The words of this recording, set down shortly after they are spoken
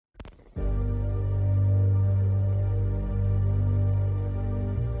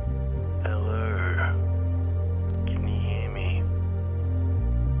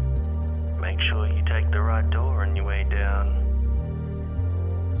the right door on your way down.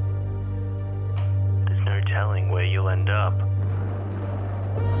 There's no telling where you'll end up.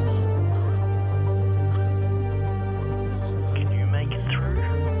 Can you make it through?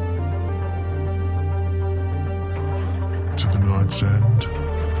 To the night's end.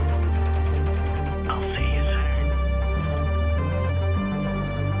 I'll see you soon.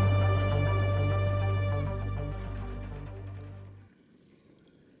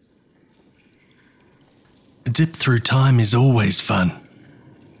 A dip through time is always fun.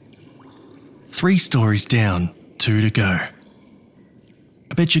 3 stories down, 2 to go.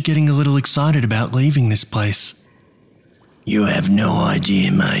 I bet you're getting a little excited about leaving this place. You have no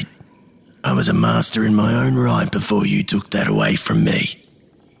idea, mate. I was a master in my own right before you took that away from me.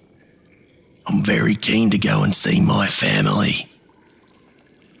 I'm very keen to go and see my family.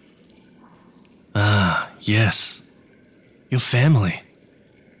 Ah, yes. Your family.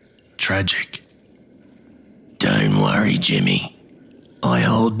 Tragic. Don't worry, Jimmy. I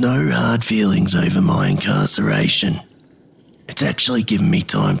hold no hard feelings over my incarceration. It's actually given me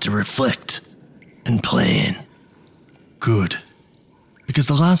time to reflect and plan. Good. Because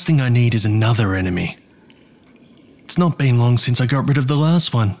the last thing I need is another enemy. It's not been long since I got rid of the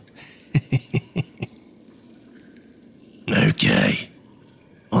last one. Okay.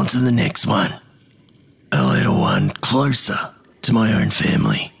 On to the next one. A little one closer to my own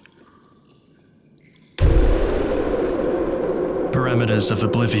family. Parameters of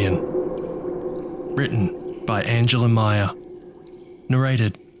Oblivion. Written by Angela Meyer.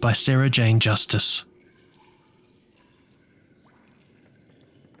 Narrated by Sarah Jane Justice.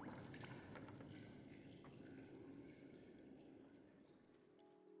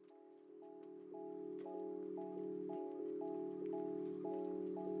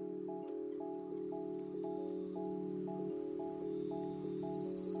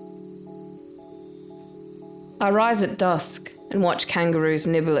 I rise at dusk and watch kangaroos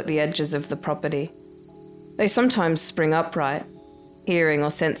nibble at the edges of the property. They sometimes spring upright, hearing or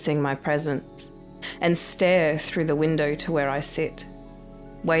sensing my presence, and stare through the window to where I sit,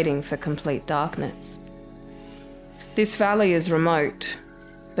 waiting for complete darkness. This valley is remote,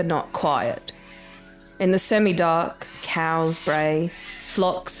 but not quiet. In the semi-dark, cows bray,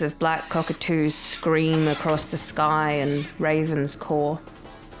 flocks of black cockatoos scream across the sky and ravens caw.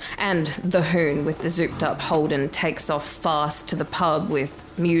 And the hoon with the zooped-up Holden takes off fast to the pub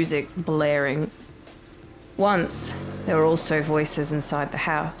with music blaring. Once, there were also voices inside the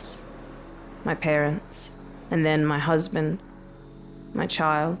house. My parents, and then my husband, my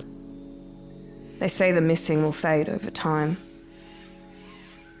child. They say the missing will fade over time.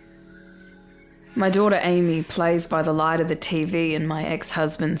 My daughter Amy plays by the light of the TV in my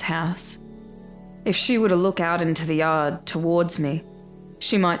ex-husband's house. If she were to look out into the yard towards me,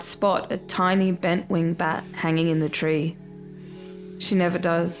 she might spot a tiny bent-wing bat hanging in the tree. She never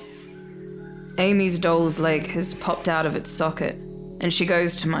does. Amy's doll's leg has popped out of its socket, and she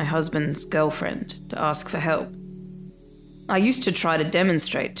goes to my husband's girlfriend to ask for help. I used to try to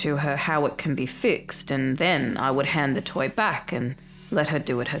demonstrate to her how it can be fixed, and then I would hand the toy back and let her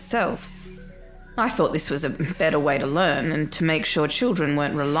do it herself. I thought this was a better way to learn and to make sure children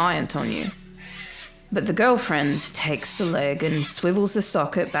weren't reliant on you. But the girlfriend takes the leg and swivels the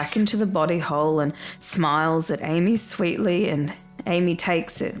socket back into the body hole and smiles at Amy sweetly, and Amy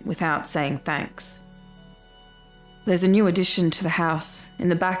takes it without saying thanks. There's a new addition to the house in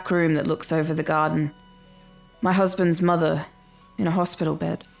the back room that looks over the garden. My husband's mother in a hospital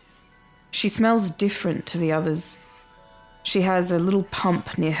bed. She smells different to the others. She has a little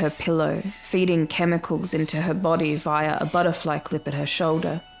pump near her pillow, feeding chemicals into her body via a butterfly clip at her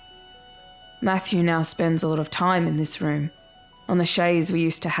shoulder. Matthew now spends a lot of time in this room, on the chaise we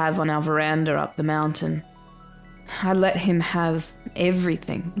used to have on our veranda up the mountain. I let him have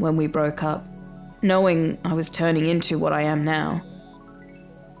everything when we broke up, knowing I was turning into what I am now.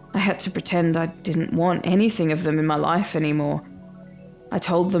 I had to pretend I didn't want anything of them in my life anymore. I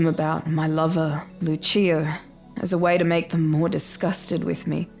told them about my lover, Lucia, as a way to make them more disgusted with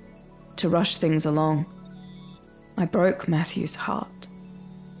me, to rush things along. I broke Matthew's heart.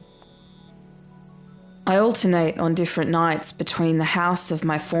 I alternate on different nights between the house of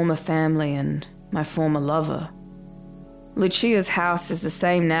my former family and my former lover. Lucia's house is the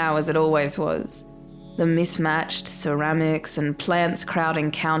same now as it always was. The mismatched ceramics and plants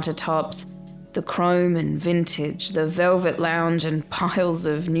crowding countertops, the chrome and vintage, the velvet lounge and piles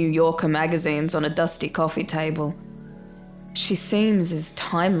of New Yorker magazines on a dusty coffee table. She seems as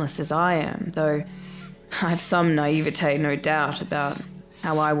timeless as I am, though I have some naivete, no doubt, about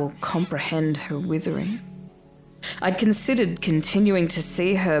how I will comprehend her withering. I'd considered continuing to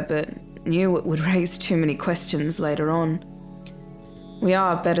see her, but knew it would raise too many questions later on. We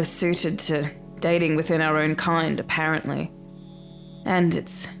are better suited to dating within our own kind, apparently. And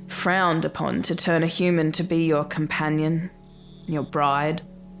it's frowned upon to turn a human to be your companion, your bride.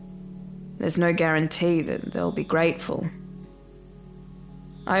 There's no guarantee that they'll be grateful.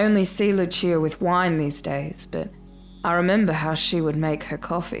 I only see Lucia with wine these days, but I remember how she would make her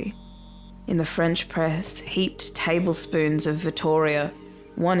coffee. In the French press, heaped tablespoons of Vittoria,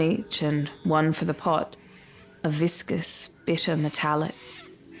 one each and one for the pot, a viscous, bitter metallic,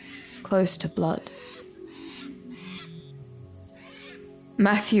 close to blood.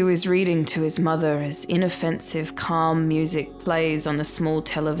 Matthew is reading to his mother as inoffensive, calm music plays on the small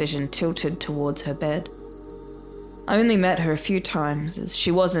television tilted towards her bed. I only met her a few times, as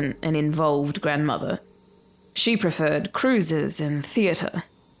she wasn't an involved grandmother. She preferred cruises and theatre.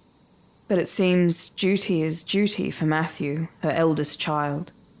 But it seems duty is duty for Matthew, her eldest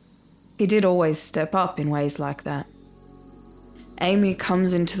child. He did always step up in ways like that. Amy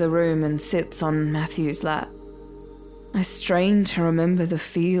comes into the room and sits on Matthew's lap. I strain to remember the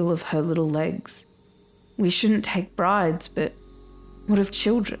feel of her little legs. We shouldn't take brides, but what of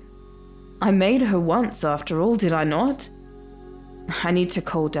children? I made her once, after all, did I not? I need to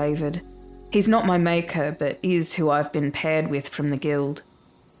call David. He's not my maker, but is who I've been paired with from the guild.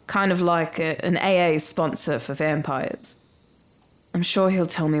 Kind of like an AA sponsor for vampires. I'm sure he'll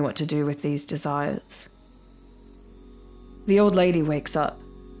tell me what to do with these desires. The old lady wakes up.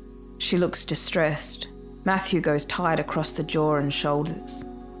 She looks distressed. Matthew goes tight across the jaw and shoulders.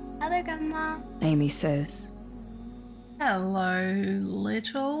 Hello, Grandma. Amy says. Hello,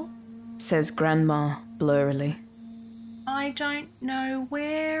 little. Says Grandma blurrily. I don't know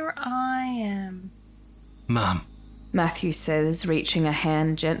where I am. Mum, Matthew says, reaching a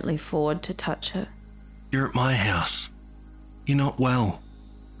hand gently forward to touch her. you're at my house. You're not well,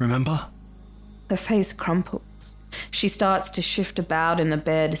 remember? Her face crumples. She starts to shift about in the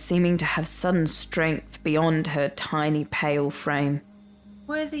bed, seeming to have sudden strength beyond her tiny, pale frame.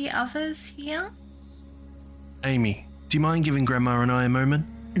 Were the others here? Amy, do you mind giving Grandma and I a moment?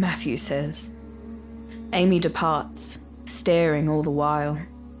 Matthew says. Amy departs, staring all the while.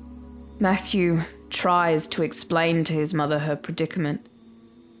 Matthew tries to explain to his mother her predicament.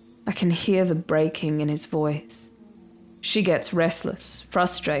 I can hear the breaking in his voice. She gets restless,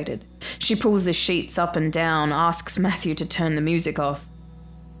 frustrated. She pulls the sheets up and down, asks Matthew to turn the music off.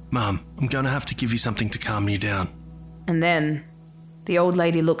 Mum, I'm going to have to give you something to calm you down. And then the old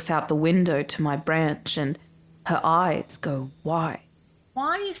lady looks out the window to my branch and her eyes go wide.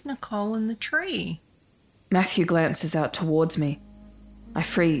 Why is Nicole in the tree? Matthew glances out towards me. I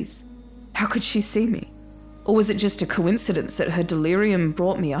freeze. How could she see me? Or was it just a coincidence that her delirium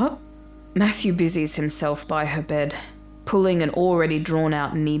brought me up? Matthew busies himself by her bed, pulling an already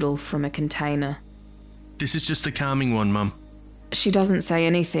drawn-out needle from a container. This is just a calming one, Mum. She doesn't say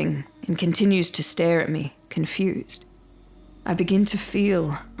anything and continues to stare at me, confused. I begin to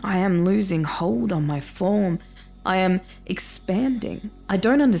feel I am losing hold on my form. I am expanding. I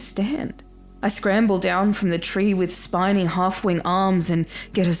don't understand. I scramble down from the tree with spiny half-wing arms and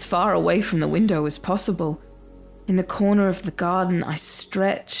get as far away from the window as possible. In the corner of the garden, I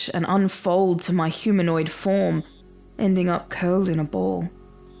stretch and unfold to my humanoid form, ending up curled in a ball.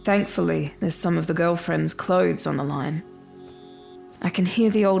 Thankfully, there's some of the girlfriend's clothes on the line. I can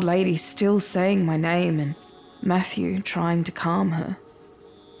hear the old lady still saying my name and Matthew trying to calm her.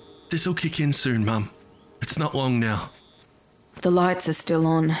 This'll kick in soon, Mum. It's not long now. The lights are still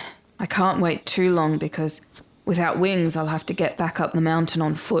on. I can't wait too long because without wings I'll have to get back up the mountain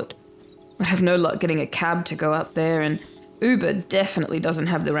on foot. I'd have no luck getting a cab to go up there, and Uber definitely doesn't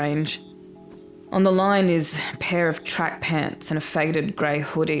have the range. On the line is a pair of track pants and a faded grey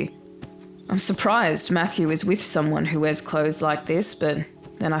hoodie. I'm surprised Matthew is with someone who wears clothes like this, but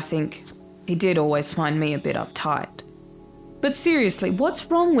then I think he did always find me a bit uptight. But seriously, what's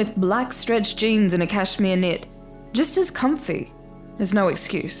wrong with black stretched jeans and a cashmere knit? Just as comfy. There's no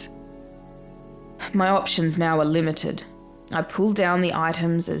excuse. My options now are limited. I pull down the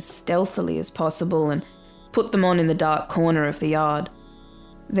items as stealthily as possible and put them on in the dark corner of the yard.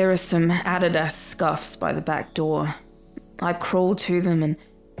 There are some Adidas scuffs by the back door. I crawl to them and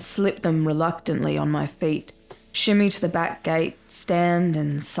slip them reluctantly on my feet, shimmy to the back gate, stand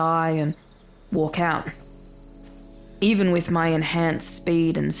and sigh and walk out. Even with my enhanced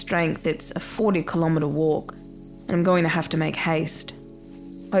speed and strength, it's a 40-kilometre walk, and I'm going to have to make haste.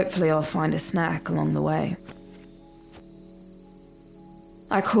 Hopefully I'll find a snack along the way.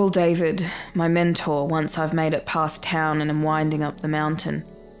 I call David, my mentor, once I've made it past town and am winding up the mountain.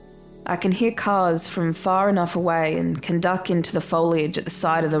 I can hear cars from far enough away and can duck into the foliage at the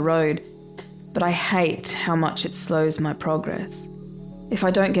side of the road but I hate how much it slows my progress. If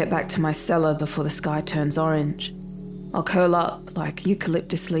I don't get back to my cellar before the sky turns orange, I'll curl up like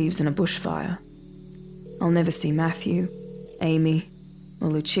eucalyptus leaves in a bushfire. I'll never see Matthew, Amy, or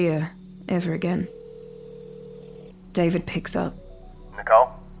Lucia ever again. David picks up. Nicole?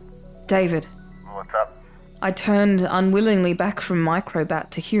 David. What's up? I turned unwillingly back from microbat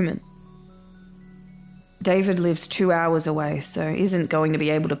to human. David lives 2 hours away, so isn't going to be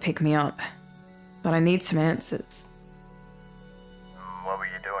able to pick me up. But I need some answers. What were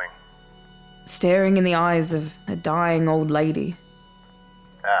you doing? Staring in the eyes of a dying old lady.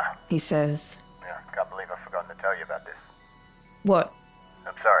 Ah, He says, yeah, can't believe I've forgotten to tell you about this. "What?"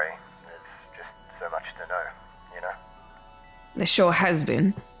 I'm sorry. There's just so much to know, you know? There sure has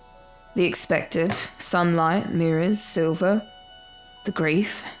been. The expected, sunlight, mirrors, silver, the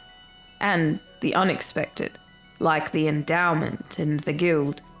grief, and the unexpected, like the endowment and the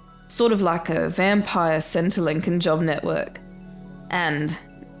guild, sort of like a vampire Centrelink and job network. And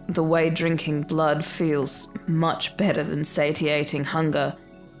the way drinking blood feels much better than satiating hunger,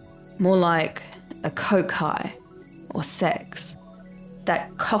 more like a coke high or sex,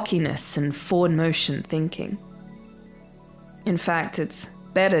 that cockiness and forward motion thinking. In fact, it's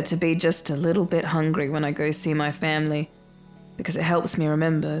better to be just a little bit hungry when I go see my family, because it helps me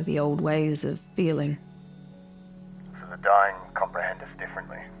remember the old ways of feeling. So the dying comprehend us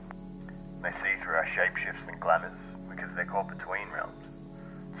differently. They see through our shapeshifts and glamours because they're caught between realms.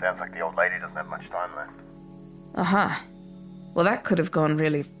 Sounds like the old lady doesn't have much time left. Aha. Well, that could have gone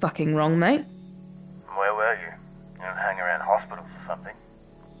really fucking wrong, mate. Where were you? You don't hang around hospitals or something?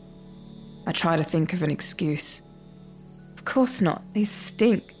 I try to think of an excuse. Of course not. They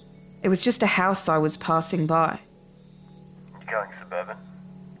stink. It was just a house I was passing by. You going suburban?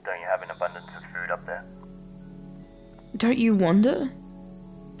 Don't you have an abundance of food up there? Don't you wonder?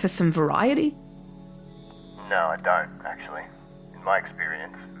 For some variety? No, I don't, actually. In my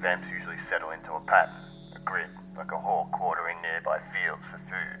experience, vamps usually settle into a pattern, a grid, like a hawk quartering nearby fields for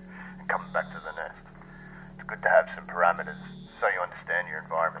food and coming back to the nest. It's good to have some parameters so you understand your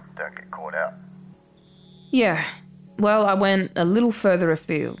environment and don't get caught out. Yeah. Well, I went a little further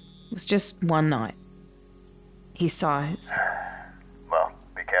afield. It was just one night. He sighs. Well,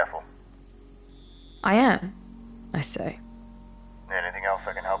 be careful. I am, I say. Anything else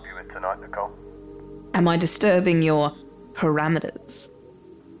I can help you with tonight, Nicole? Am I disturbing your parameters?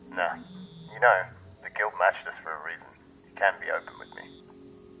 No. You know, the guild matched us for a reason. You can be open with me.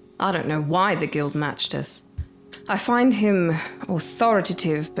 I don't know why the guild matched us. I find him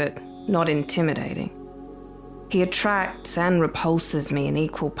authoritative but not intimidating. He attracts and repulses me in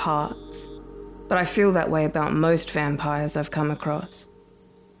equal parts, but I feel that way about most vampires I've come across.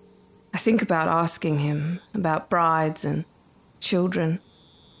 I think about asking him about brides and children.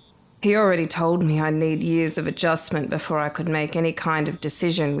 He already told me I'd need years of adjustment before I could make any kind of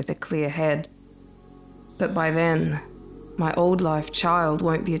decision with a clear head. But by then, my old life child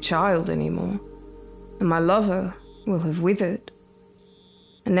won't be a child anymore, and my lover will have withered.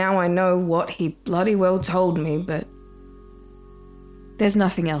 And now I know what he bloody well told me, but... There's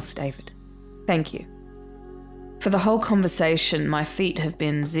nothing else, David. Thank you. For the whole conversation, my feet have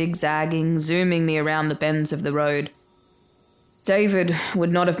been zigzagging, zooming me around the bends of the road. David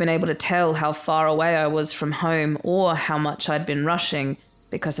would not have been able to tell how far away I was from home or how much I'd been rushing,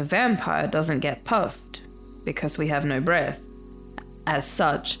 because a vampire doesn't get puffed, because we have no breath. As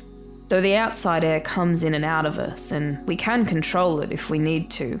such, though the outside air comes in and out of us, and we can control it if we need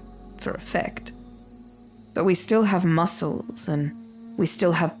to, for effect. But we still have muscles, and we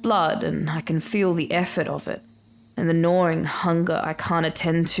still have blood, and I can feel the effort of it, and the gnawing hunger I can't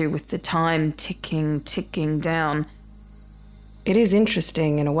attend to with the time ticking down. It is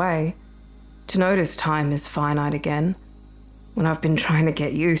interesting, in a way, to notice time is finite again, when I've been trying to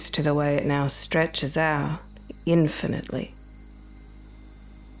get used to the way it now stretches out infinitely.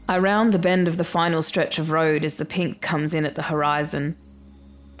 I round the bend of the final stretch of road as the pink comes in at the horizon.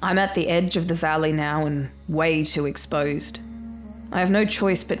 I'm at the edge of the valley now and way too exposed. I have no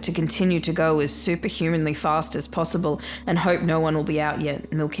choice but to continue to go as superhumanly fast as possible and hope no one will be out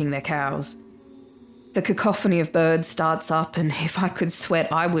yet milking their cows. The cacophony of birds starts up, and if I could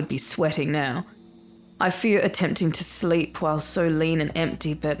sweat, I would be sweating now. I fear attempting to sleep while so lean and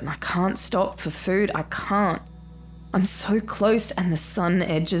empty, but I can't stop for food. I can't. I'm so close, and the sun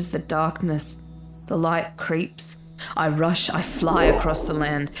edges the darkness. The light creeps. I rush, I fly across the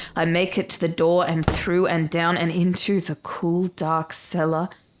land. I make it to the door and through and down and into the cool, dark cellar,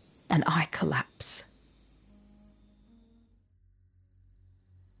 and I collapse.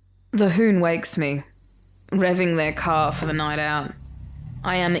 The hoon wakes me, revving their car for the night out.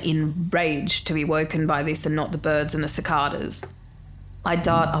 I am enraged to be woken by this and not the birds and the cicadas. I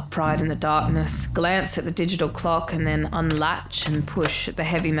dart upright in the darkness, glance at the digital clock, and then unlatch and push at the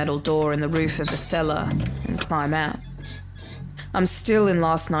heavy metal door in the roof of the cellar and climb out. I'm still in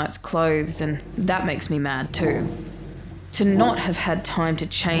last night's clothes, and that makes me mad too. To not have had time to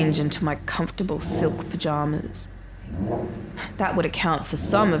change into my comfortable silk pajamas. That would account for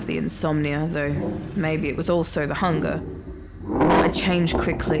some of the insomnia, though maybe it was also the hunger. I change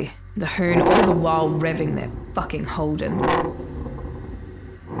quickly, the hoon all the while revving their fucking Holden.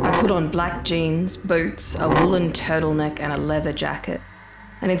 I put on black jeans, boots, a woolen turtleneck and a leather jacket,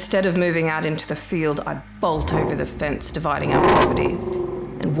 and instead of moving out into the field, I bolt over the fence dividing our properties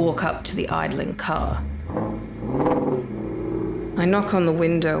and walk up to the idling car. I knock on the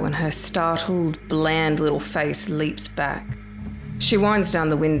window and her startled, bland little face leaps back. She winds down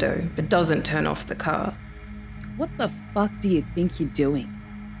the window, but doesn't turn off the car. What the fuck do you think you're doing?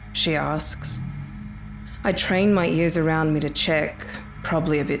 She asks. I train my ears around me to check.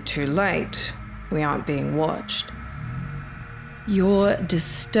 Probably a bit too late. We aren't being watched. You're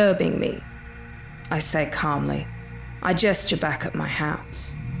disturbing me, I say calmly. I gesture back at my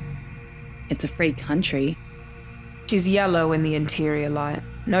house. It's a free country. She's yellow in the interior light.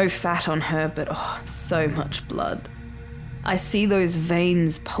 No fat on her, but so much blood. I see those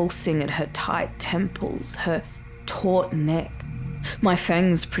veins pulsing at her tight temples, her taut neck. My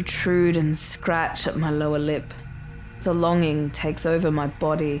fangs protrude and scratch at my lower lip. The longing takes over my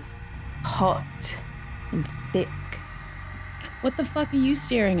body, hot and thick. What the fuck are you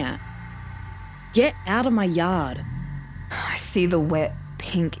staring at? Get out of my yard. I see the wet,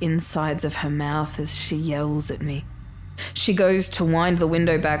 pink insides of her mouth as she yells at me. She goes to wind the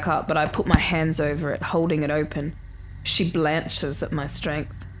window back up, but I put my hands over it, holding it open. She blanches at my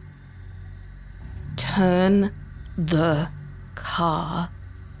strength. Turn the car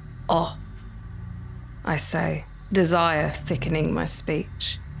off, I say, desire thickening my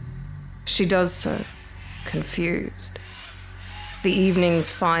speech. She does so, confused. The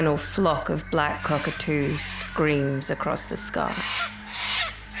evening's final flock of black cockatoos screams across the sky.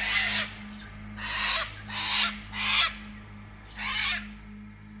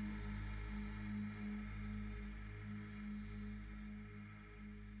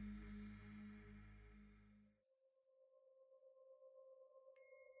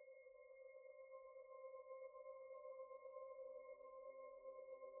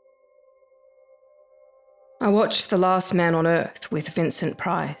 I watched The Last Man on Earth with Vincent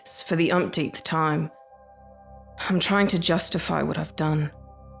Price for the umpteenth time. I'm trying to justify what I've done,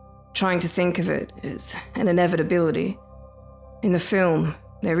 trying to think of it as an inevitability. In the film,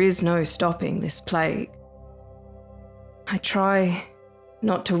 there is no stopping this plague. I try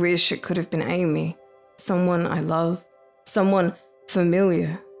not to wish it could have been Amy, someone I love, someone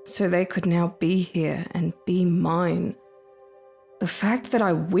familiar, so they could now be here and be mine. The fact that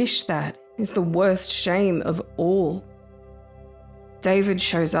I wish that is the worst shame of all. David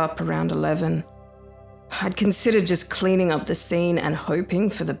shows up around 11. I'd considered just cleaning up the scene and hoping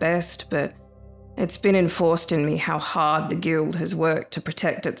for the best, but it's been enforced in me how hard the guild has worked to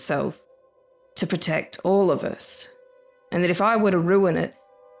protect itself, to protect all of us, and that if I were to ruin it,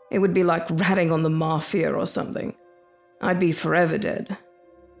 it would be like ratting on the mafia or something. I'd be forever dead.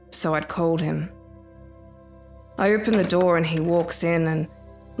 So I'd called him. I open the door and he walks in and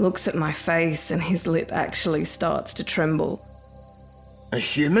looks at my face, and his lip actually starts to tremble. A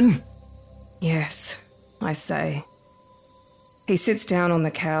human? Yes, I say. He sits down on the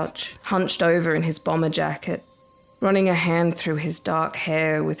couch, hunched over in his bomber jacket, running a hand through his dark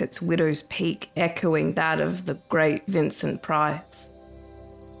hair with its widow's peak echoing that of the great Vincent Price.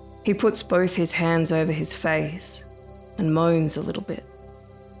 He puts both his hands over his face and moans a little bit.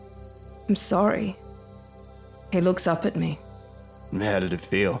 I'm sorry. He looks up at me. How did it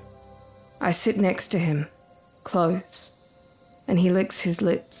feel? I sit next to him, close, and he licks his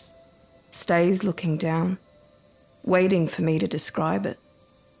lips, stays looking down, waiting for me to describe it.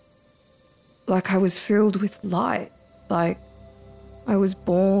 Like I was filled with light, like I was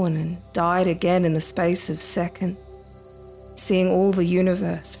born and died again in the space of seconds, seeing all the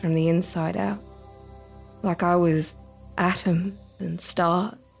universe from the inside out, like I was atoms and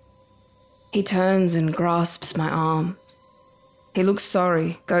stars. He turns and grasps my arms. He looks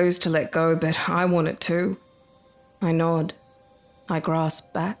sorry, goes to let go, but I want it too. I nod. I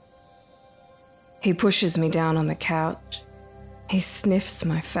grasp back. He pushes me down on the couch. He sniffs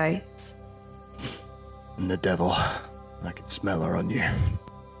my face. The devil. I can smell her on you.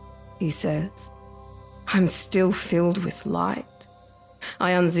 He says. I'm still filled with light.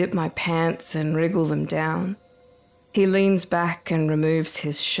 I unzip my pants and wriggle them down. He leans back and removes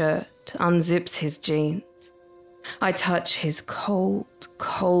his shirt, unzips his jeans. I touch his cold,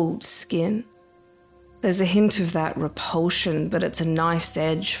 cold skin. There's a hint of that repulsion, but it's a knife's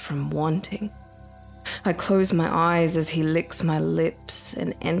edge from wanting. I close my eyes as he licks my lips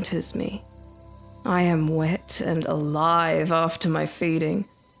and enters me. I am wet and alive after my feeding.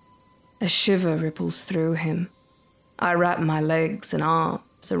 A shiver ripples through him. I wrap my legs and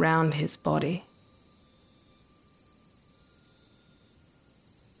arms around his body.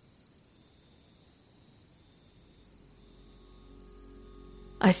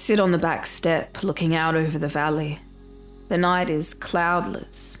 I sit on the back step, looking out over the valley. The night is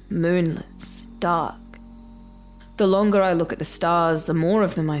cloudless, moonless, dark. The longer I look at the stars, the more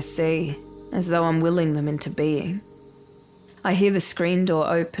of them I see, as though I'm willing them into being. I hear the screen door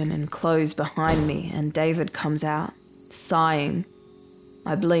open and close behind me, and David comes out, sighing.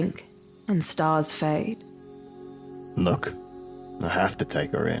 I blink, and stars fade. Look, I have to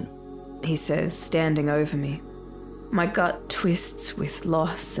take her in, he says, standing over me. My gut twists with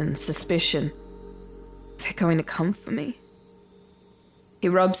loss and suspicion. They're going to come for me. He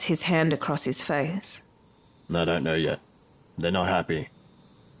rubs his hand across his face. I don't know yet. They're not happy,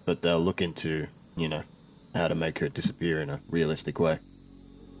 but they'll look into, how to make her disappear in a realistic way.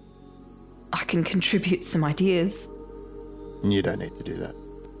 I can contribute some ideas. You don't need to do that.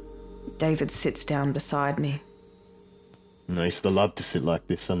 David sits down beside me. I used to love to sit like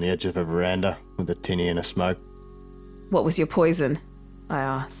this on the edge of a veranda with a tinny and a smoke. What was your poison? I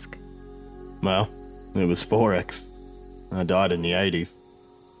ask. Well, it was 4X. I died in the 80s.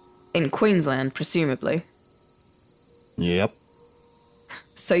 In Queensland, presumably. Yep.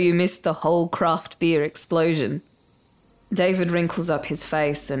 So you missed the whole craft beer explosion. David wrinkles up his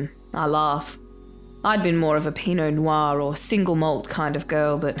face and I laugh. I'd been more of a Pinot Noir or single malt kind of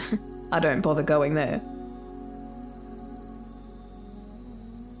girl, but I don't bother going there.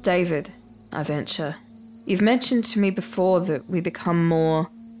 David, I venture, you've mentioned to me before that we become more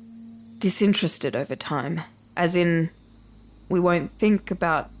disinterested over time, as in we won't think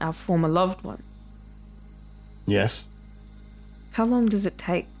about our former loved one. Yes. How long does it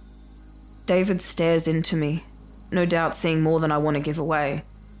take? David stares into me, no doubt seeing more than I want to give away.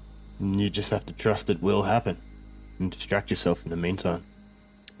 You just have to trust it will happen, and distract yourself in the meantime.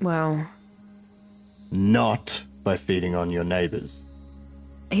 Well... Not by feeding on your neighbours.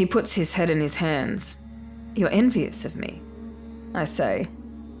 He puts his head in his hands. You're envious of me, I say.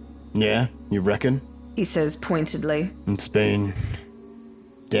 Yeah, you reckon? He says pointedly. It's been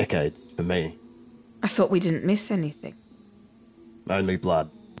decades for me. I thought we didn't miss anything. Only blood.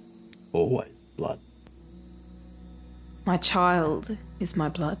 Always blood. My child is my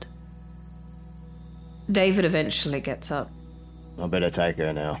blood. David eventually gets up. I better take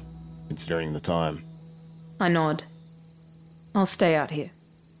her now, considering the time. I nod. I'll stay out here.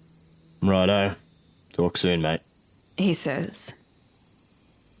 Righto. Talk soon, mate. He says.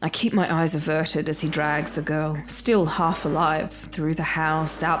 I keep my eyes averted as he drags the girl, still half alive, through the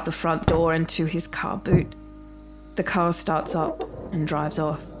house, out the front door, and to his car boot. The car starts up and drives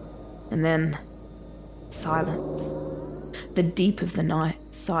off. And then, silence. The deep of the night,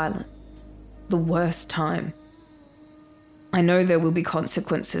 silence. The worst time. I know there will be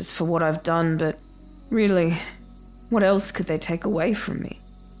consequences for what I've done, but really, what else could they take away from me?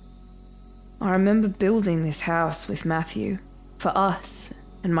 I remember building this house with Matthew, for us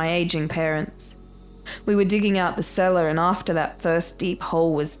and my aging parents. We were digging out the cellar, and after that first deep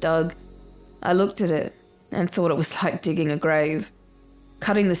hole was dug, I looked at it and thought it was like digging a grave,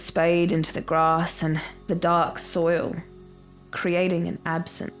 cutting the spade into the grass and the dark soil, creating an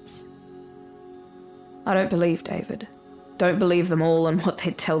absence. I don't believe David. Don't believe them all and what they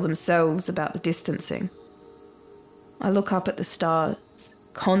tell themselves about the distancing. I look up at the stars,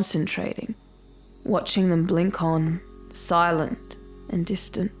 concentrating, watching them blink on, silent and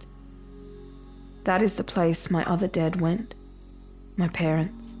distant. That is the place my other dead went. My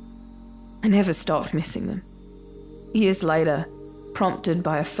parents. I never stopped missing them. Years later, prompted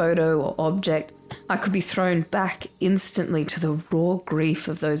by a photo or object, I could be thrown back instantly to the raw grief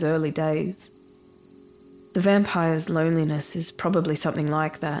of those early days. The vampire's loneliness is probably something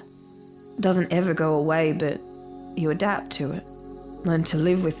like that. It doesn't ever go away, but you adapt to it, learn to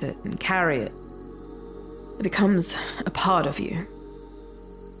live with it and carry it. It becomes a part of you.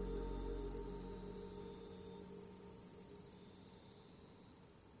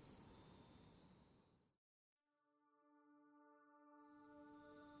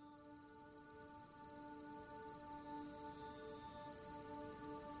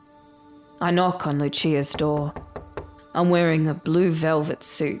 I knock on Lucia's door. I'm wearing a blue velvet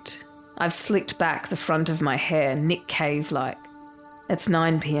suit. I've slicked back the front of my hair, Nick Cave-like. It's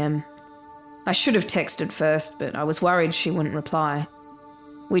 9 p.m. I should have texted first, but I was worried she wouldn't reply.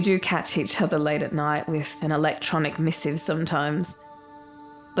 We do catch each other late at night with an electronic missive sometimes.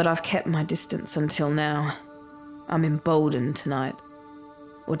 But I've kept my distance until now. I'm emboldened tonight.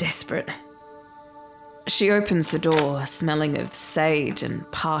 Or desperate. She opens the door, smelling of sage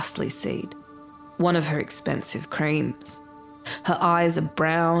and parsley seed, one of her expensive creams. Her eyes are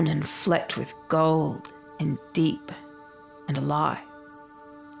brown and flecked with gold and deep and alive.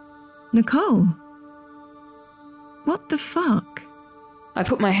 Nicole? What the fuck? I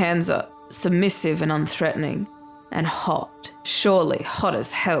put my hands up, submissive and unthreatening, and hot, surely hot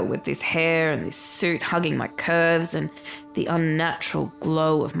as hell with this hair and this suit hugging my curves and the unnatural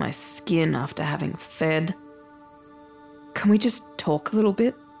glow of my skin after having fed. Can we just talk a little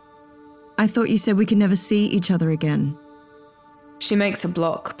bit? I thought you said we could never see each other again. She makes a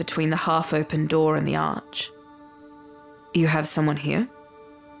block between the half-open door and the arch. You have someone here?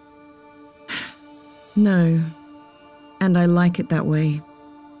 No. And I like it that way.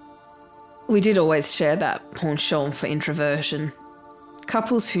 We did always share that penchant for introversion.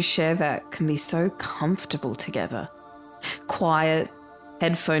 Couples who share that can be so comfortable together. Quiet,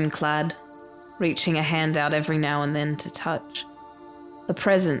 headphone-clad, reaching a hand out every now and then to touch. A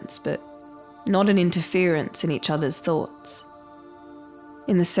presence, but not an interference in each other's thoughts.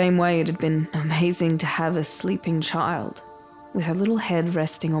 In the same way, it had been amazing to have a sleeping child, with her little head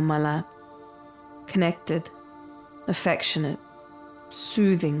resting on my lap. Connected, affectionate,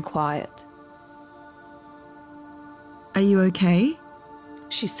 soothing quiet. Are you okay?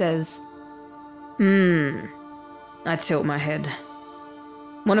 She says, I tilt my head.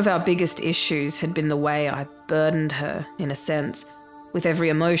 One of our biggest issues had been the way I burdened her, in a sense, with every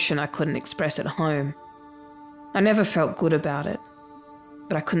emotion I couldn't express at home. I never felt good about it,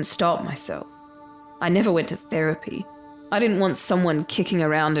 but I couldn't stop myself. I never went to therapy. I didn't want someone kicking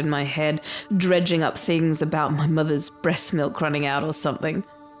around in my head, dredging up things about my mother's breast milk running out or something.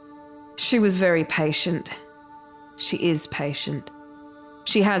 She was very patient. She is patient.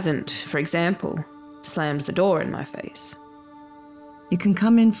 She hasn't, for example, slammed the door in my face. You can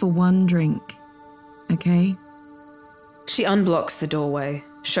come in for one drink, okay? She unblocks the doorway,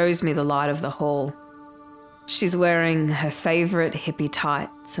 shows me the light of the hall. She's wearing her favourite hippie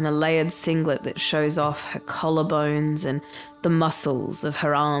tights and a layered singlet that shows off her collarbones and the muscles of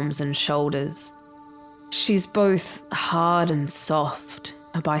her arms and shoulders. She's both hard and soft,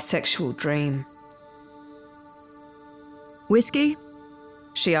 a bisexual dream. Whiskey?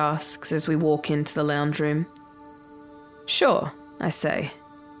 She asks as we walk into the lounge room. Sure, I say.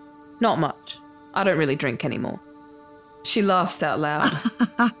 Not much. I don't really drink anymore. She laughs out loud.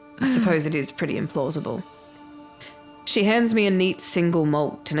 I suppose it is pretty implausible. She hands me a neat single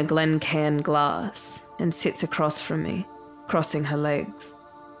malt in a Glencairn glass and sits across from me, crossing her legs.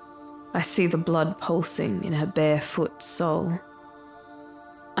 I see the blood pulsing in her barefoot sole.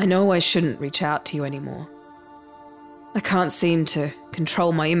 I know I shouldn't reach out to you anymore. I can't seem to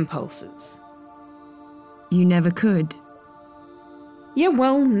control my impulses. You never could. Yeah,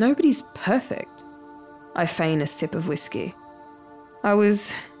 well, nobody's perfect. I feign a sip of whiskey. I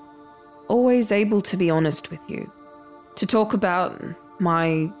was always able to be honest with you, to talk about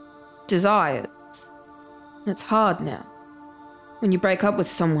my desires. It's hard now. When you break up with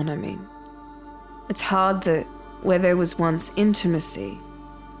someone, I mean. It's hard that where there was once intimacy...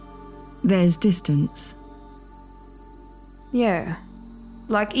 There's distance. Yeah.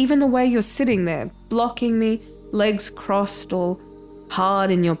 Like even the way you're sitting there, blocking me, legs crossed, all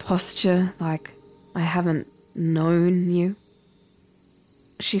hard in your posture, like I haven't known you.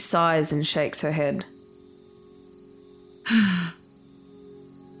 She sighs and shakes her head.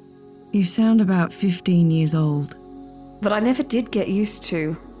 You sound about 15 years old. But I never did get used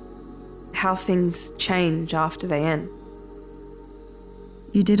to how things change after they end.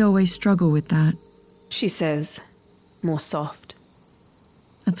 You did always struggle with that. She says, more soft.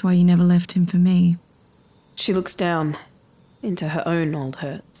 That's why you never left him for me. She looks down into her own old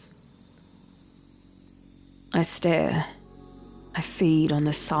hurts. I stare. I feed on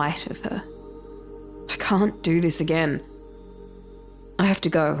the sight of her. I can't do this again. I have to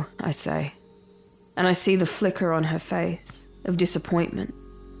go, I say. And I see the flicker on her face of disappointment.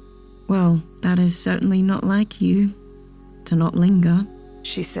 Well, that is certainly not like you, to not linger.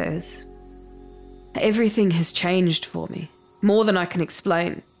 She says. Everything has changed for me, more than I can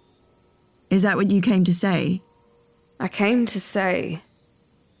explain. Is that what you came to say? I came to say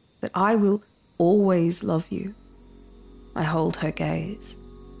that I will always love you. I hold her gaze.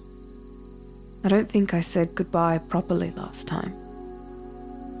 I don't think I said goodbye properly last time.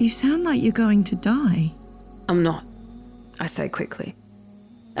 You sound like you're going to die. I'm not, I say quickly.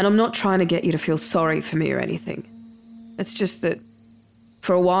 And I'm not trying to get you to feel sorry for me or anything. It's just that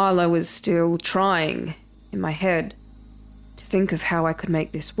for a while I was still trying, in my head, to think of how I could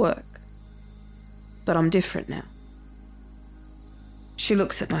make this work. But I'm different now. She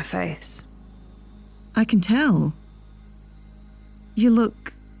looks at my face. I can tell. You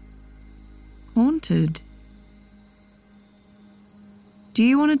look haunted. Do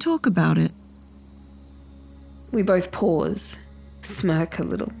you want to talk about it? We both pause, smirk a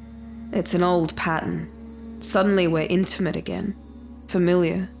little. It's an old pattern. Suddenly we're intimate again,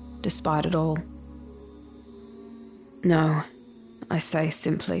 familiar despite it all. No, I say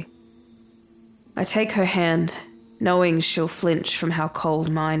simply. I take her hand, knowing she'll flinch from how cold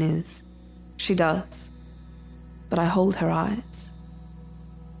mine is. She does, but I hold her eyes.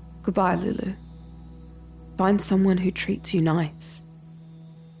 Goodbye, Lulu. Find someone who treats you nice.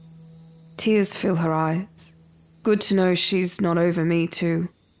 Tears fill her eyes. Good to know she's not over me too.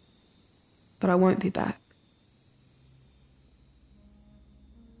 But I won't be back.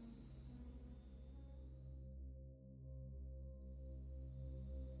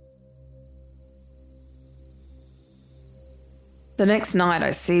 The next night I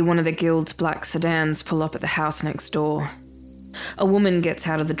see one of the guild's black sedans pull up at the house next door. A woman gets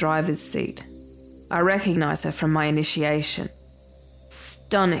out of the driver's seat. I recognize her from my initiation.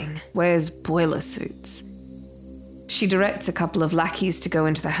 Stunning, wears boiler suits. She directs a couple of lackeys to go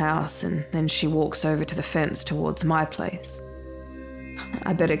into the house, and then she walks over to the fence towards my place.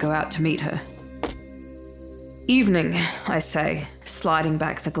 I better go out to meet her. Evening, I say, sliding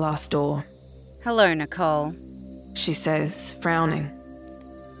back the glass door. Hello, Nicole, she says, frowning.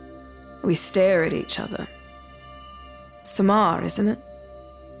 We stare at each other. Samar, isn't it?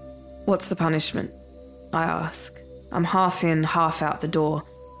 What's the punishment? I ask. I'm half in, half out the door.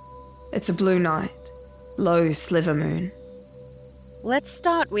 It's a blue night, low sliver moon. Let's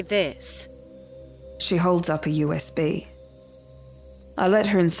start with this. She holds up a USB. I let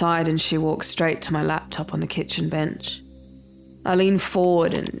her inside and she walks straight to my laptop on the kitchen bench. I lean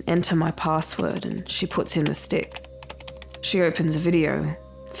forward and enter my password and she puts in the stick. She opens a video,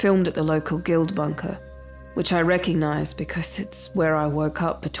 filmed at the local guild bunker, which I recognize because it's where I woke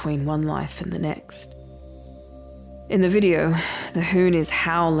up between one life and the next. In the video, the hoon is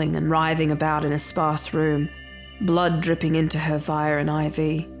howling and writhing about in a sparse room, blood dripping into her via an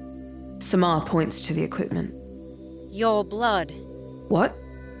IV. Samar points to the equipment. Your blood. What?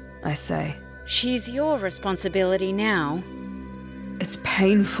 I say. She's your responsibility now. It's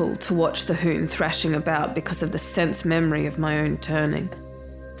painful to watch the hoon thrashing about because of the sense memory of my own turning.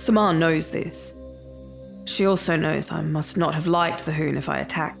 Samar knows this. She also knows I must not have liked the hoon if I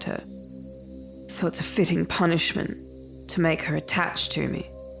attacked her. So it's a fitting punishment to make her attached to me.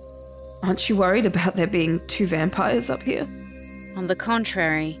 Aren't you worried about there being 2 vampires up here? On the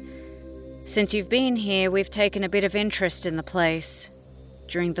contrary, since you've been here, we've taken a bit of interest in the place.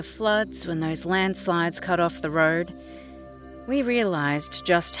 During the floods, when those landslides cut off the road, we realized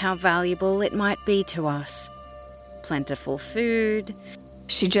just how valuable it might be to us. Plentiful food.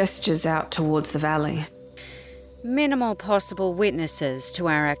 She gestures out towards the valley. Minimal possible witnesses to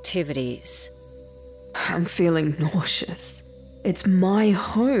our activities. I'm feeling nauseous. It's my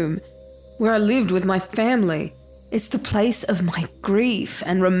home, where I lived with my family. It's the place of my grief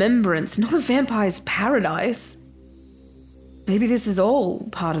and remembrance, not a vampire's paradise. Maybe this is all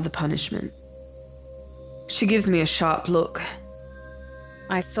part of the punishment. She gives me a sharp look.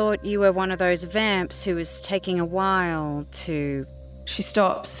 I thought you were one of those vamps who was taking a while to... She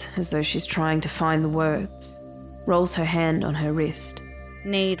stops, as though she's trying to find the words, rolls her hand on her wrist.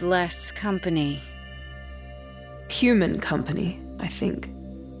 Need less company. Human company, I think.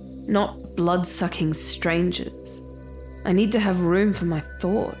 Not blood-sucking strangers. I need to have room for my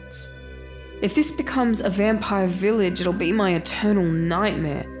thoughts. If this becomes a vampire village, it'll be my eternal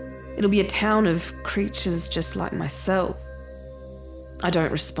nightmare. It'll be a town of creatures just like myself. I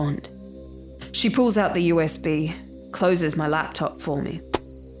don't respond. She pulls out the USB, closes my laptop for me.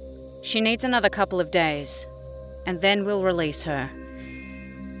 She needs another couple of days, and then we'll release her.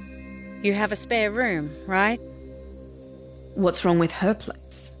 You have a spare room, right? What's wrong with her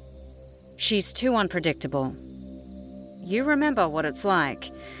place? She's too unpredictable. You remember what it's like.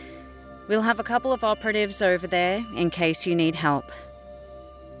 We'll have a couple of operatives over there in case you need help.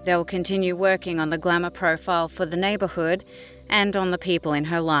 They'll continue working on the glamour profile for the neighborhood and on the people in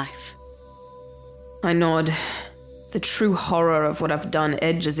her life. I nod. The true horror of what I've done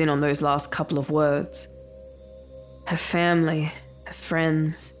edges in on those last couple of words. Her family, her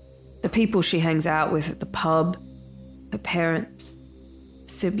friends, the people she hangs out with at the pub, her parents.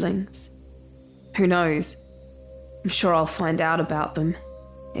 siblings. Who knows? I'm sure I'll find out about them.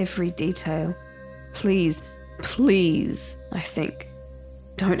 Every detail. Please, please, I think,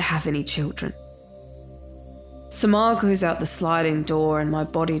 don't have any children. Samar goes out the sliding door and my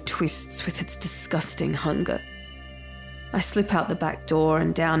body twists with its disgusting hunger. I slip out the back door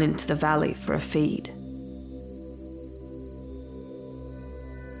and down into the valley for a feed.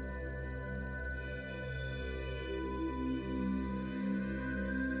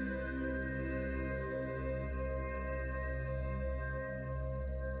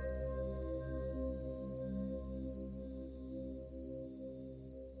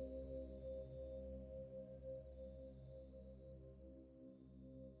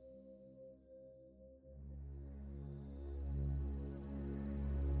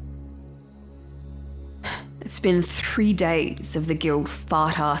 It's been 3 days of the guild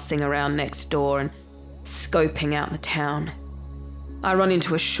fart-arsing around next door and scoping out the town. I run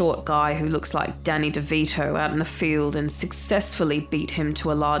into a short guy who looks like Danny DeVito out in the field and successfully beat him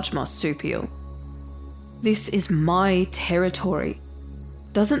to a large marsupial. This is my territory.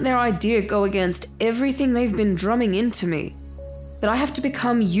 Doesn't their idea go against everything they've been drumming into me? That I have to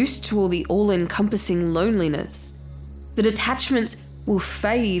become used to all the all-encompassing loneliness? That attachments will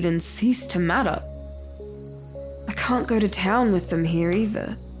fade and cease to matter? I can't go to town with them here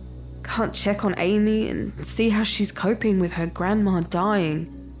either. Can't check on Amy and see how she's coping with her grandma dying.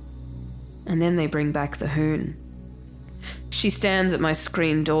 And then they bring back the hoon. She stands at my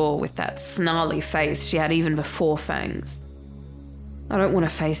screen door with that snarly face she had even before Fangs. I don't want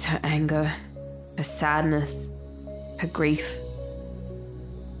to face her anger, her sadness, her grief.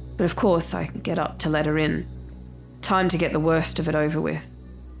 But of course I get up to let her in. Time to get the worst of it over with.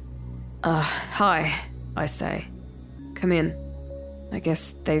 Hi, I say. Come in. I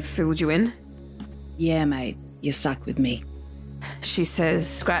guess they've filled you in? Yeah, mate. You're stuck with me. She says,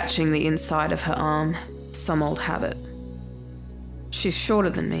 scratching the inside of her arm. Some old habit. She's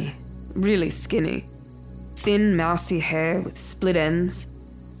shorter than me. Really skinny. Thin, mousy hair with split ends.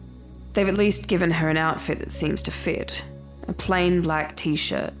 They've at least given her an outfit that seems to fit. A plain black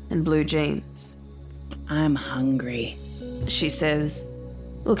t-shirt and blue jeans. I'm hungry, she says,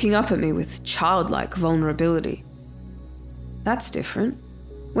 looking up at me with childlike vulnerability. That's different.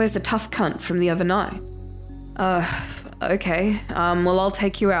 Where's the tough cunt from the other night? Okay. Well, I'll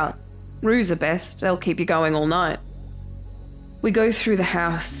take you out. Roos are best. They'll keep you going all night. We go through the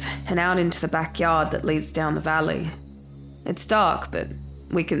house and out into the backyard that leads down the valley. It's dark, but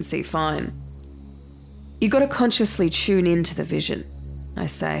we can see fine. You gotta consciously tune into the vision, I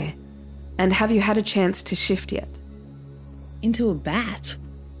say. And have you had a chance to shift yet? Into a bat?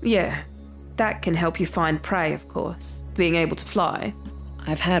 Yeah. That can help you find prey, of course. Being able to fly.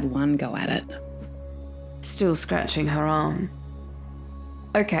 I've had one go at it. Still scratching her arm.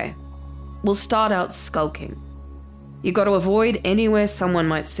 Okay. We'll start out skulking. You got to avoid anywhere someone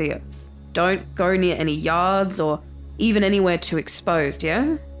might see us. Don't go near any yards or even anywhere too exposed,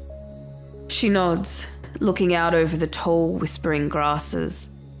 yeah? She nods, looking out over the tall, whispering grasses.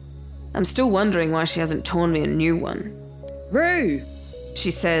 I'm still wondering why she hasn't torn me a new one. Roo!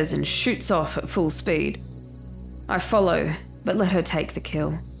 She says and shoots off at full speed. I follow, but let her take the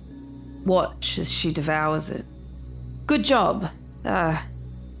kill. Watch as she devours it. Good job.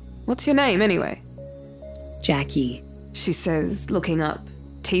 What's your name anyway? Jackie, she says, looking up,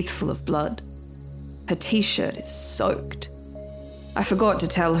 teeth full of blood. Her t-shirt is soaked. I forgot to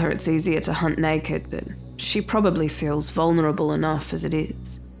tell her it's easier to hunt naked, but she probably feels vulnerable enough as it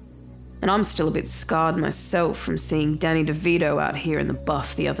is. And I'm still a bit scarred myself from seeing Danny DeVito out here in the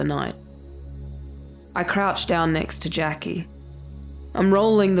buff the other night. I crouch down next to Jackie. I'm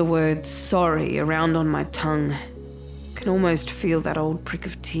rolling the word sorry around on my tongue. Can almost feel that old prick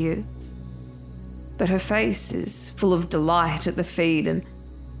of tears. But her face is full of delight at the feed and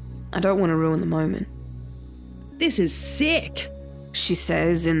I don't want to ruin the moment. This is sick, she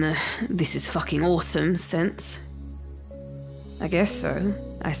says in the this is fucking awesome sense. I guess so,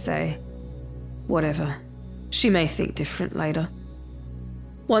 I say. Whatever. She may think different later.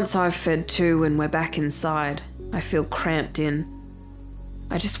 Once I've fed too and we're back inside, I feel cramped in.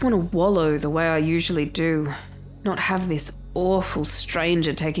 I just want to wallow the way I usually do, not have this awful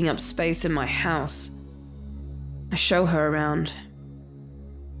stranger taking up space in my house. I show her around.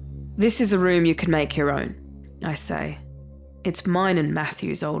 This is a room you can make your own, I say. It's mine and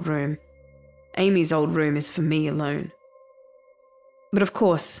Matthew's old room. Amy's old room is for me alone. But of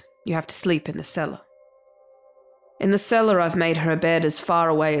course, you have to sleep in the cellar. In the cellar, I've made her a bed as far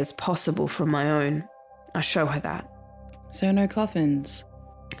away as possible from my own. I show her that. So no coffins,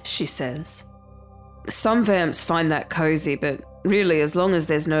 she says. Some vamps find that cozy, but Really, as long as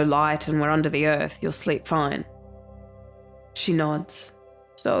there's no light and we're under the earth, you'll sleep fine. She nods.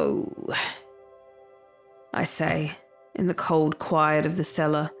 So, I say, in the cold quiet of the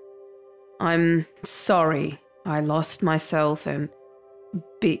cellar, I'm sorry I lost myself and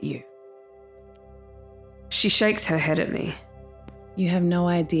bit you. She shakes her head at me. You have no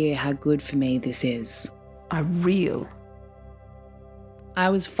idea how good for me this is. I reel. I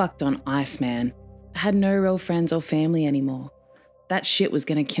was fucked on ice, man. I had no real friends or family anymore. That shit was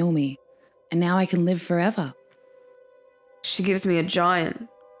gonna kill me, and now I can live forever. She gives me a giant,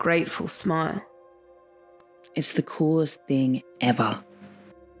 grateful smile. It's the coolest thing ever.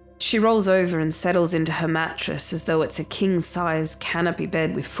 She rolls over and settles into her mattress as though it's a king-size canopy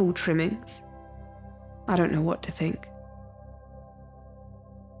bed with full trimmings. I don't know what to think.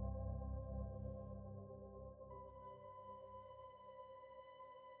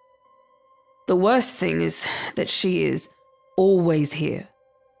 The worst thing is that she is always here,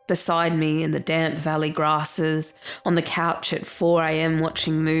 beside me in the damp valley grasses, on the couch at 4 a.m.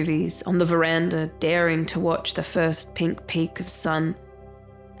 watching movies, on the veranda daring to watch the first pink peak of sun.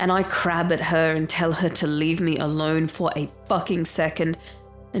 And I crab at her and tell her to leave me alone for a fucking second,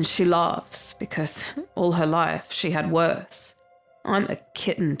 and she laughs because all her life she had worse. I'm a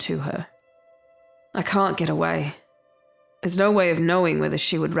kitten to her. I can't get away. There's no way of knowing whether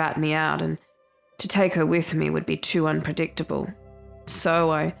she would rat me out, and to take her with me would be too unpredictable. So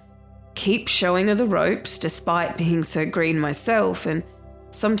I keep showing her the ropes despite being so green myself, and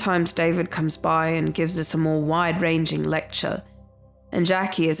sometimes David comes by and gives us a more wide-ranging lecture, and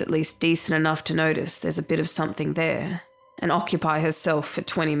Jackie is at least decent enough to notice there's a bit of something there and occupy herself for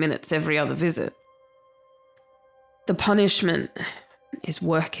 20 minutes every other visit. The punishment is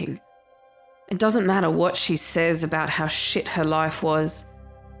working. It doesn't matter what she says about how shit her life was.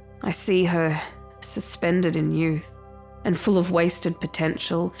 I see her suspended in youth and full of wasted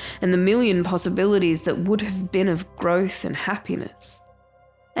potential and the million possibilities that would have been of growth and happiness.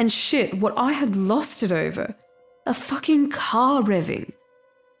 And shit, what I had lost it over. A fucking car revving.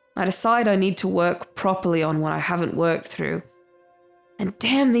 I decide I need to work properly on what I haven't worked through. And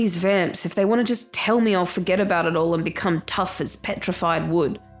damn these vamps if they want to just tell me I'll forget about it all and become tough as petrified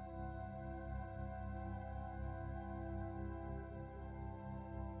wood.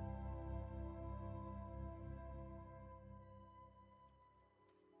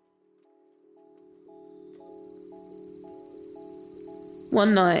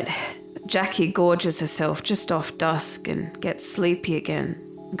 One night, Jackie gorges herself just off dusk and gets sleepy again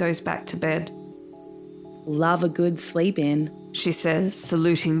and goes back to bed. Love a good sleep in, she says,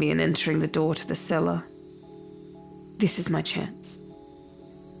 saluting me and entering the door to the cellar. This is my chance.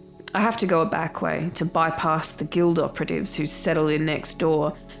 I have to go a back way to bypass the guild operatives who settle in next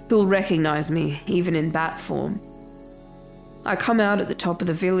door, who'll recognize me even in bat form. I come out at the top of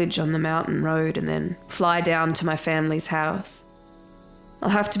the village on the mountain road and then fly down to my family's house. I'll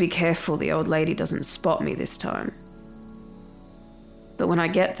have to be careful the old lady doesn't spot me this time. But when I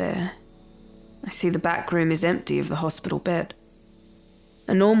get there, I see the back room is empty of the hospital bed.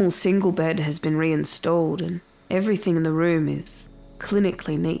 A normal single bed has been reinstalled and everything in the room is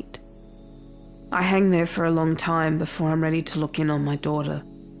clinically neat. I hang there for a long time before I'm ready to look in on my daughter.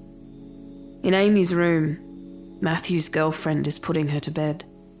 In Amy's room, Matthew's girlfriend is putting her to bed.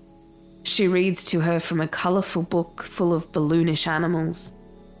 She reads to her from a colourful book full of balloonish animals.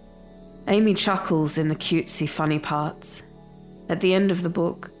 Amy chuckles in the cutesy funny parts. At the end of the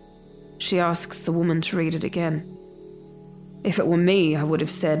book, she asks the woman to read it again. If it were me, I would have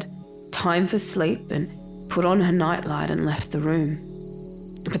said, "Time for sleep," and put on her nightlight and left the room.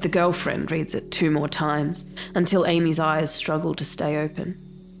 But the girlfriend reads it 2 more times until Amy's eyes struggle to stay open.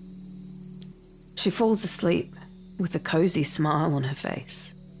 She falls asleep with a cozy smile on her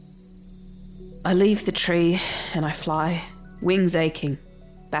face. I leave the tree and I fly, wings aching,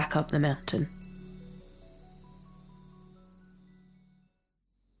 back up the mountain.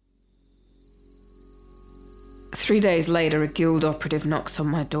 Three days later, a guild operative knocks on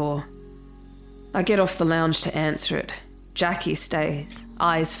my door. I get off the lounge to answer it. Jackie stays,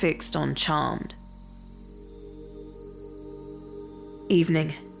 eyes fixed on Charmed.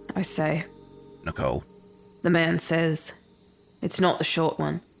 Evening, I say. Nicole. The man says. It's not the short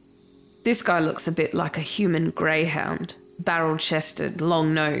one. This guy looks a bit like a human greyhound, barrel-chested,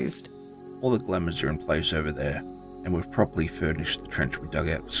 long-nosed. All the glamours are in place over there, and we've properly furnished the trench we dug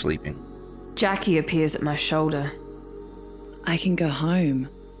out for sleeping. Jackie appears at my shoulder. I can go home.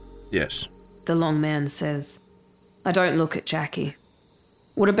 Yes. The long man says. I don't look at Jackie.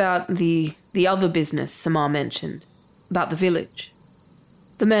 What about the other business Samar mentioned? About the village?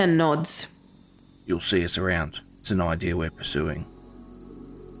 The man nods. You'll see us around. It's an idea we're pursuing.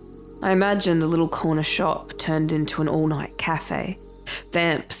 I imagine the little corner shop turned into an all-night cafe.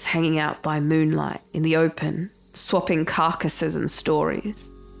 Vamps hanging out by moonlight in the open, swapping carcasses and stories.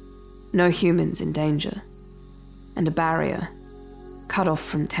 No humans in danger. And a barrier, cut off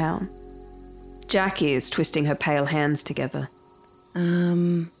from town. Jackie is twisting her pale hands together.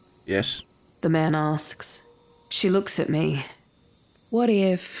 Yes? The man asks. She looks at me. What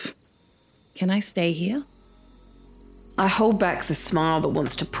if... Can I stay here? I hold back the smile that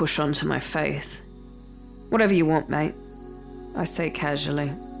wants to push onto my face. Whatever you want, mate, I say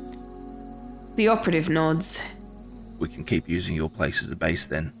casually. The operative nods. We can keep using your place as a base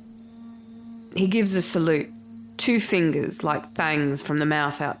then. He gives a salute, 2 fingers like fangs from the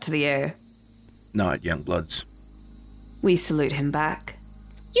mouth out to the air. Night, young bloods. We salute him back.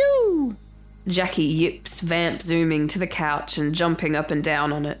 You! Jackie yips, vamp zooming to the couch and jumping up and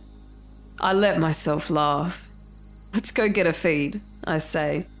down on it. I let myself laugh. Let's go get a feed, I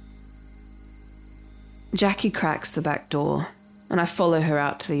say. Jackie cracks the back door, and I follow her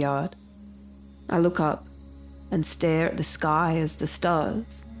out to the yard. I look up and stare at the sky as the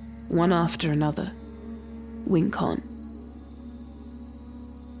stars, one after another, wink on.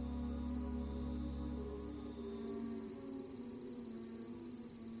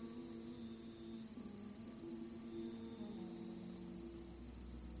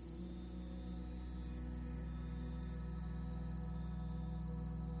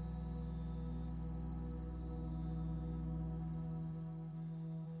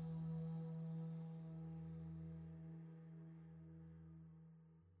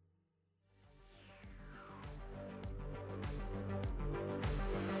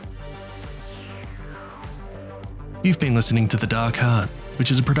 You've been listening to The Dark Heart,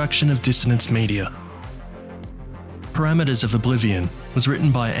 which is a production of Dissonance Media. Parameters of Oblivion was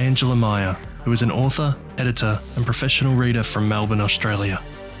written by Angela Meyer, who is an author, editor, and professional reader from Melbourne, Australia.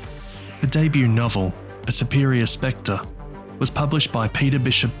 Her debut novel, A Superior Spectre, was published by Peter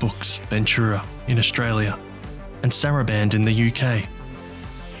Bishop Books, Ventura, in Australia, and Saraband in the UK.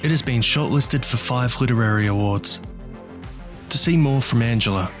 It has been shortlisted for 5 literary awards. To see more from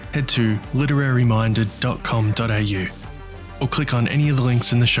Angela, head to literaryminded.com.au or click on any of the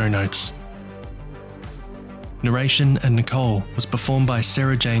links in the show notes. Narration and Nicole was performed by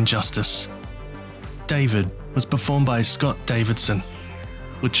Sarah Jane Justice. David was performed by Scott Davidson.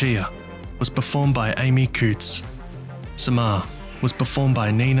 Lucia was performed by Amy Coots. Samar was performed by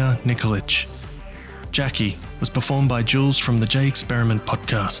Nina Nikolic. Jackie was performed by Jules from the J Experiment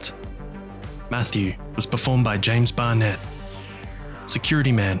podcast. Matthew was performed by James Barnett.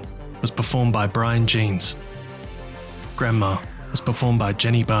 Security Man was performed by Brian Jeans. Grandma was performed by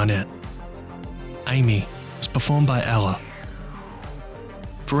Jenny Barnett. Amy was performed by Ella.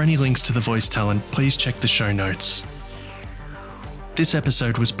 For any links to the voice talent, please check the show notes. This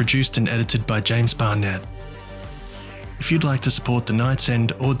episode was produced and edited by James Barnett. If you'd like to support The Night's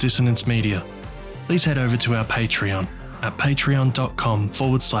End or Dissonance Media, please head over to our Patreon at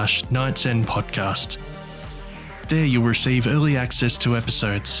patreon.com/Night's End Podcast. There you'll receive early access to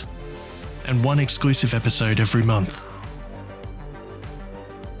episodes and 1 exclusive episode every month.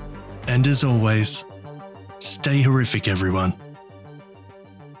 And as always, stay horrific, everyone.